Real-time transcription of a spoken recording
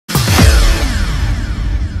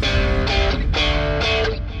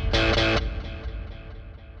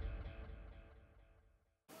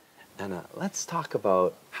let's talk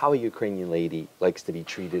about how a Ukrainian lady likes to be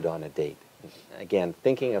treated on a date. Again,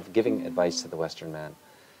 thinking of giving advice to the Western man.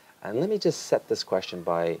 And let me just set this question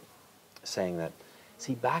by saying that,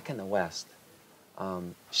 see, back in the West,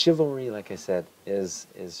 chivalry, like I said, is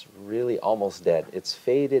really almost dead. It's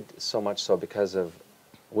faded so much so because of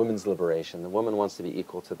women's liberation. The woman wants to be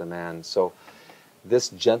equal to the man. So this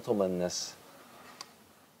gentlemanness,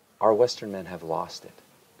 our Western men have lost it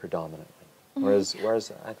predominantly.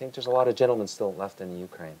 Whereas I think there's a lot of gentlemen still left in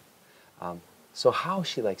Ukraine. So how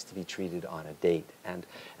she likes to be treated on a date,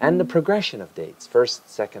 and the progression of dates, first,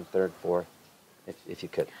 second, third, fourth, if you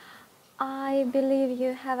could. I believe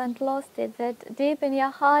you haven't lost it, that deep in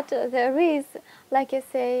your heart there is, like you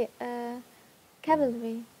say,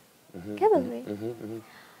 cavalry. Cavalry.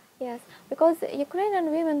 Yes, because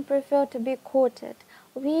Ukrainian women prefer to be courted.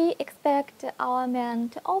 We expect our men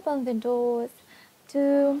to open the doors,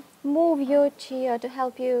 to move your chair, to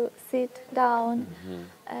help you sit down,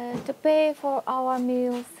 to pay for our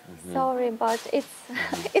meals. Sorry, but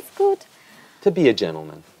it's good. To be a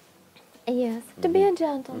gentleman. Yes, to be a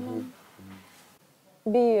gentleman.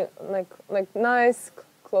 Be like nice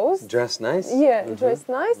clothes. Dress nice. Yeah, dress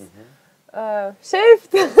nice.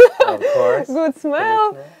 Shaved. Of course. Good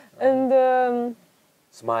smell. And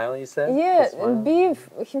smile, you said? yeah, and be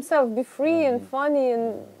himself, be free and funny and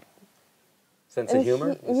sense of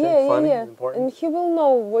humor? Yeah, funny, yeah. important? And he will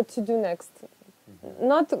know what to do next.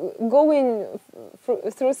 Not going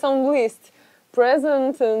through some list,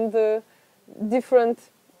 present and different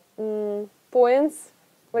points.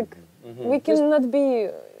 Like we cannot be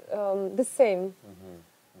the same.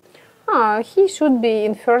 He should be,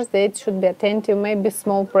 in first date, should be attentive, maybe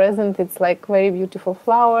small present, it's like very beautiful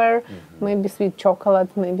flower, maybe sweet chocolate,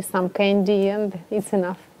 maybe some candy, and it's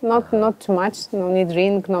enough. Not too much, no need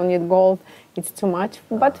ring, no need gold, it's too much.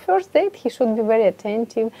 But first date, he should be very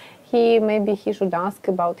attentive. Maybe he should ask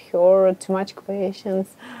about her, too much questions,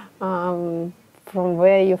 from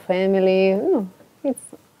where your family, it's,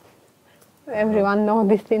 everyone knows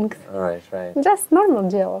these things. Right. Just normal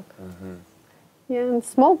dialogue. Yeah, and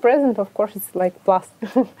small present, of course, it's like plus.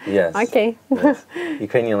 Yes. Okay. Yes.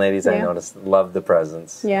 Ukrainian ladies, I noticed, love the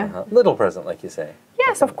presents. Yeah. Little present, like you say.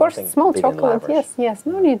 Yes, of course, small big and chocolate. lavish. Yes.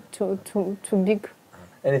 No need too big.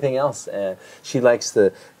 Anything else? She likes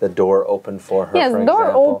the door open for her. Yes, for door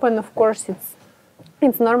example. open. Of course,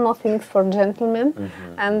 it's normal things for gentlemen.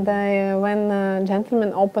 And when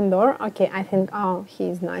gentlemen open door, okay, I think, oh, he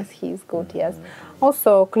is nice, he is good. Yes.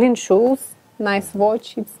 Also, clean shoes. Nice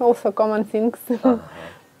watch, it's also common things.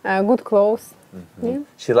 Good clothes. Yeah.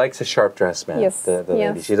 She likes a sharp dressed man, Yes, the lady.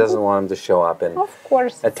 yes. She doesn't want him to show up in Of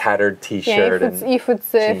course. a tattered t-shirt. If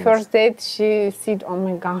it's a first date, she said, oh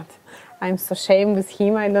my God, I'm so ashamed with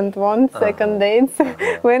him, I don't want second dates.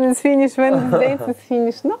 When it's finished, when the date is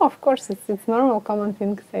finished. No, of course, it's normal, common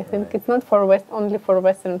things. I think it's not for only for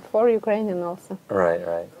Western, for Ukrainian also.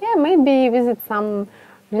 Right. Yeah, maybe visit some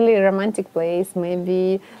really romantic place,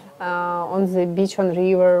 maybe on the beach, on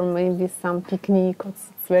river, maybe some picnic.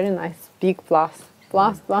 It's very nice. Big plus.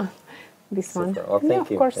 This Super. one. Well,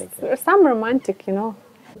 thank Of course, some romantic,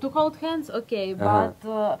 To hold hands, okay, but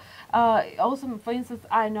also, for instance,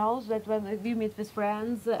 I know that when we meet with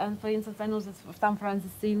friends, and for instance, I know that some friends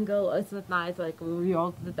are single, it's not nice, like we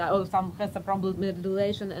all the time, or some has a problem with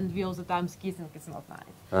relation, and we all the time kissing, it's not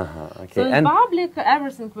nice. Okay. So in public,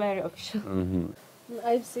 everything very official.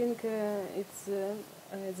 I think it's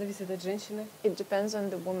зависит от женщины. It depends on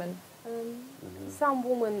the woman. Some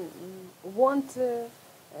women want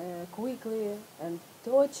quickly and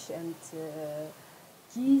touch and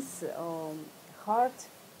kiss or heart,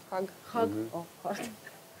 hug, or heart,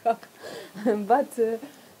 hug. But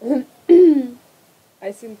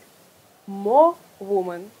I think more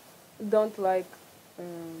women don't like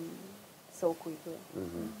so quickly.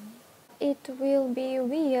 It will be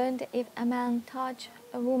weird if a man touch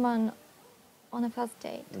a woman on a first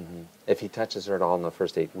date. If he touches her at all on the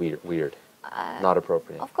first date, weird. Not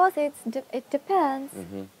appropriate. Of course, it depends.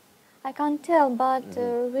 I can't tell, but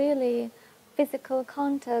really, physical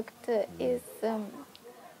contact is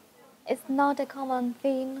not a common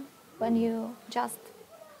thing when you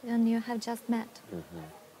have just met.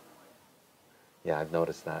 Yeah, I've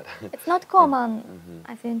noticed that. It's not common,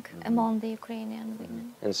 I think, among the Ukrainian women.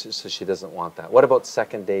 And so she doesn't want that. What about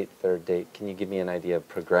second date, third date? Can you give me an idea of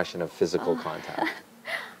progression of physical contact?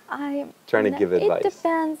 Trying to give advice. It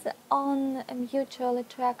depends on a mutual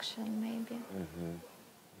attraction, maybe.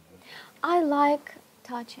 I like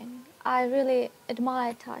touching. I really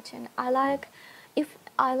admire touching. If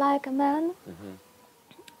I like a man,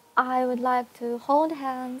 I would like to hold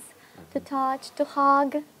hands, to touch, to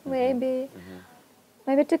hug, maybe.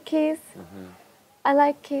 maybe to kiss. I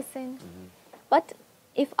like kissing. But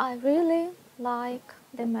if I really like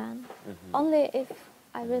the man, only if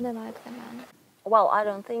I really like the man. Well, I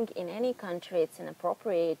don't think in any country it's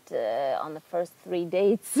inappropriate on the first 3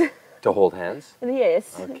 dates. To hold hands?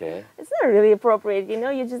 Yes. Okay. It's not really appropriate, you know,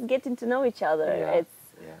 you're just getting to know each other. Yeah.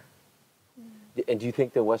 And do you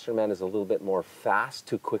think the Western man is a little bit more fast,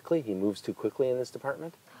 too quickly? He moves too quickly in this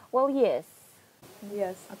department? Well, yes.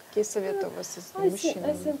 Yes. Какие советы у вас есть I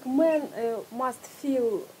мужчинам? think men must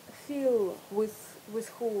feel with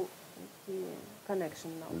who he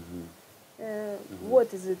connection now.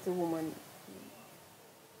 What is it a woman?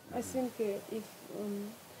 I think if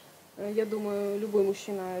я думаю, любой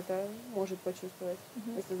мужчина это может почувствовать,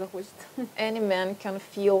 если захочет. Any man can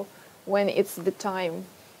feel when it's the time.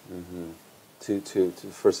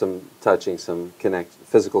 For some touching, some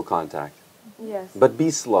physical contact. Yes. But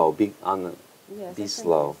be slow, be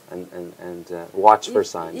slow, and watch for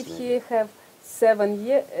signs. If he have 7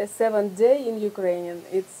 days in Ukrainian,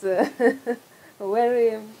 it's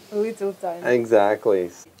very little time.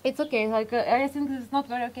 Exactly. It's okay. Like I think it's not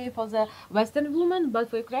very okay for the Western woman, but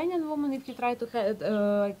for Ukrainian woman, if you try to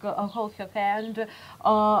hold her hand,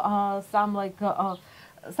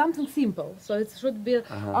 something simple. So it should be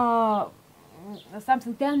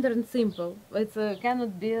something tender and simple. It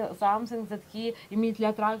cannot be something that he immediately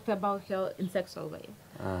attracted about her in sexual way.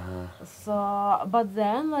 So, but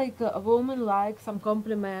then, like a woman likes some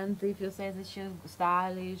compliment if you say that she's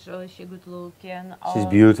stylish or she's good looking. Or She's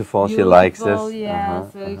beautiful. She likes this.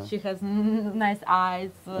 Yes, she has nice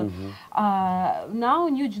eyes. Now,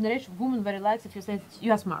 new generation women very likes if you say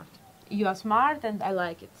you are smart. You are smart, and I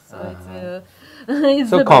like it. So it's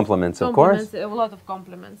So compliments, of course. A lot of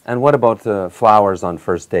compliments. And what about flowers on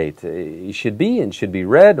first date? It should be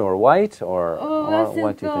red or white or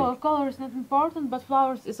what do you think? Color is not important, but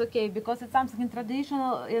flowers is okay because it's something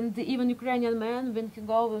traditional. And even Ukrainian man, when he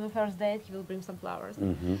go on the first date, he will bring some flowers.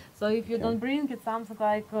 So if you don't bring, it's something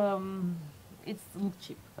like it's look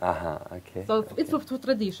cheap. Okay. So it's for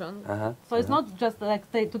tradition. So it's not just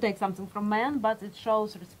like to take something from man, but it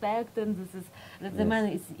shows respect, and this is that the man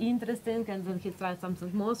is interesting, and then he tries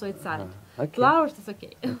something more. So it's signed. Okay. Flowers is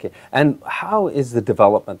okay. Okay. And how is the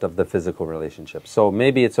development of the physical relationship? So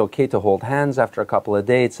maybe it's okay to hold hands after a couple of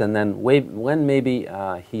dates, and then when maybe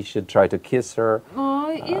he should try to kiss her.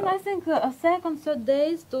 I think a second, third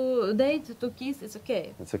date to kiss is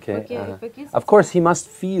okay. It's okay. If a kiss Of course, he must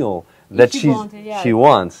feel that she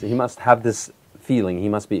wants. He must have this feeling. He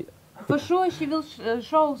must be. For sure, she will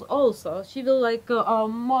show also. She will like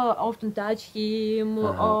more often touch him.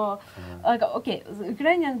 Or like okay,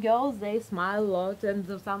 Ukrainian girls they smile a lot, and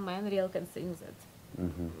some men really can sing that.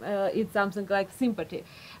 It's something like sympathy.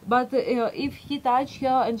 But if he touch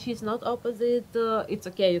her and she's not opposite, it's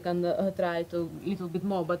okay. You can try to little bit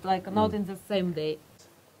more, but like not in the same day.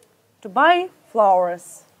 To buy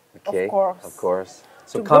flowers, Okay. of course. Of course.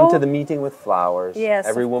 So To come go- to the meeting with flowers. Yes,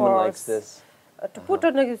 Every of woman likes course. this. To put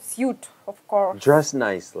on a suit, of course. Dress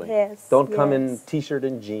nicely. Yes, Don't come in yes. t-shirt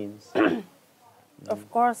and jeans. Of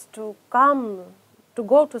course, to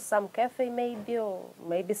go to some cafe maybe, or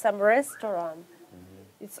maybe some restaurant.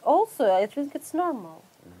 It's also, I think it's normal.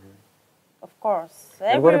 Of course.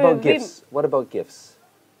 And what about Every gifts? What about gifts?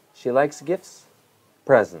 She likes gifts?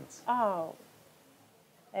 Presents. Oh,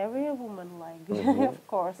 every woman like, of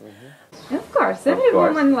course. Of course, every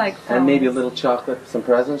woman likes flowers. And maybe a little chocolate, some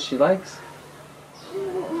presents she likes?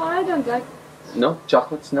 I don't like. No?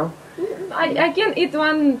 Chocolates? No? I can eat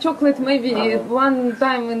one chocolate maybe one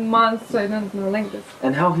time in month, so I don't know, like this.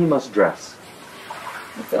 And how he must dress?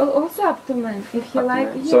 It's also up to man. If he like,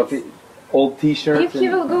 yes. So if he, old t-shirt? If he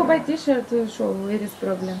will go by t-shirt to show, where is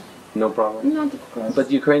problem? No problem? Not of course. But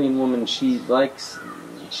the Ukrainian woman, she likes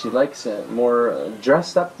a more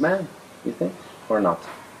dressed up man, you think? Or not?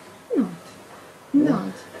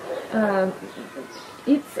 Not.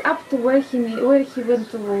 It's up to where he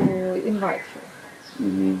want to invite her.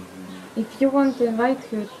 If you want to invite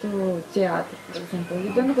her to theater, for example,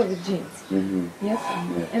 you don't go with jeans. Yes.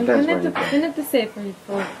 And you need to say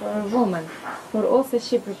for a woman, for also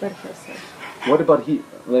she prepare herself. What about he?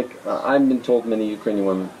 Like I've been told, many Ukrainian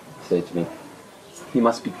women say to me, he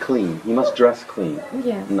must be clean. He must dress clean.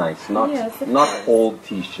 Yes. Nice, not Yes, of not course. old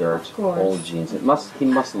T-shirts, Of course. old jeans. He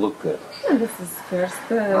must look good. And this is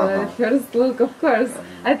first look, of course.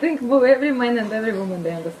 I think for every man and every woman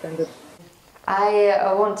they understand it.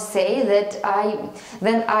 I want to say that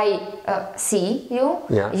when I see you,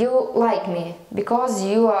 you like me because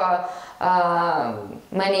you are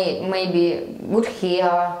maybe good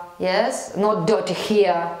hair, yes, not dirty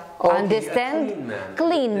hair, Oh, okay, Understand? a clean man.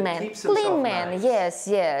 Clean That man. keeps himself Clean man. nice. Yes,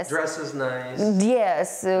 yes. Dresses nice.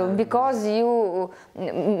 Yes, because you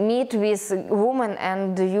meet with a woman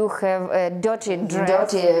and you have a dirty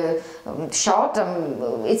shirt,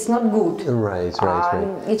 it's not good. Right,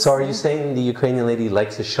 right. So are you saying the Ukrainian lady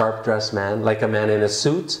likes a sharp-dressed man, like a man in a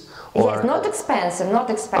suit? Or Yes, not expensive, not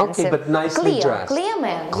expensive. Okay, but nicely dressed. Clear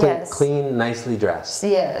man, yes. Clean, nicely dressed.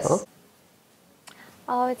 Yes. Oh.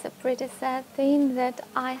 Oh, it's a pretty sad thing that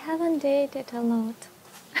I haven't dated a lot.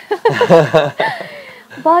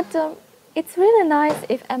 But it's really nice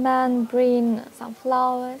if a man bring some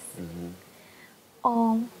flowers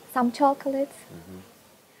or some chocolates.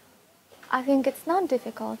 I think it's not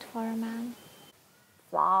difficult for a man.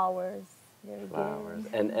 Flowers, very Flowers.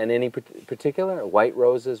 good. And any particular? White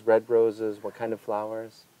roses, red roses, what kind of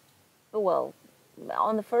flowers? Well,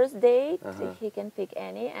 on the first date, he can pick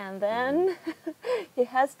any, and then he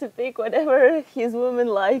has to pick whatever his woman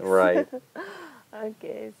likes. Right.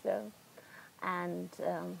 Okay, so, and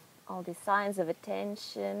all the signs of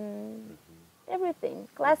attention, everything,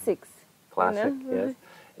 classics. Classic, You know?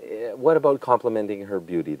 yes. What about complimenting her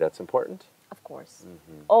beauty? That's important? Of course.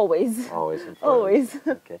 Always. Always important. Always.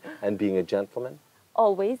 Okay. And being a gentleman?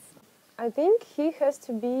 Always. I think he has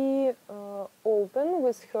to be open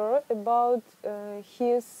with her about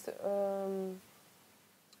his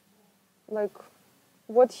like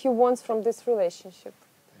what he wants from this relationship.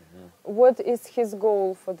 What is his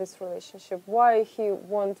goal for this relationship? Why he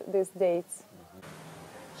wants these dates?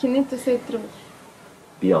 He needs to say truth.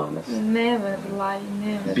 Be honest. Never lie,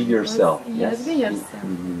 never. Be yourself. Yes, be yourself.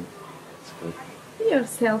 That's good. Be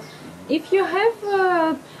yourself. If you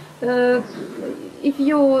have, if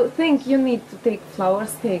you think you need to take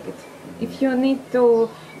flowers, take it. If you need to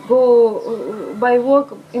go by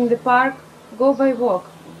walk in the park, go by walk.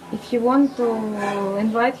 If you want to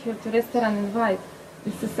invite her to restaurant, invite.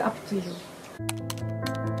 This is up to you.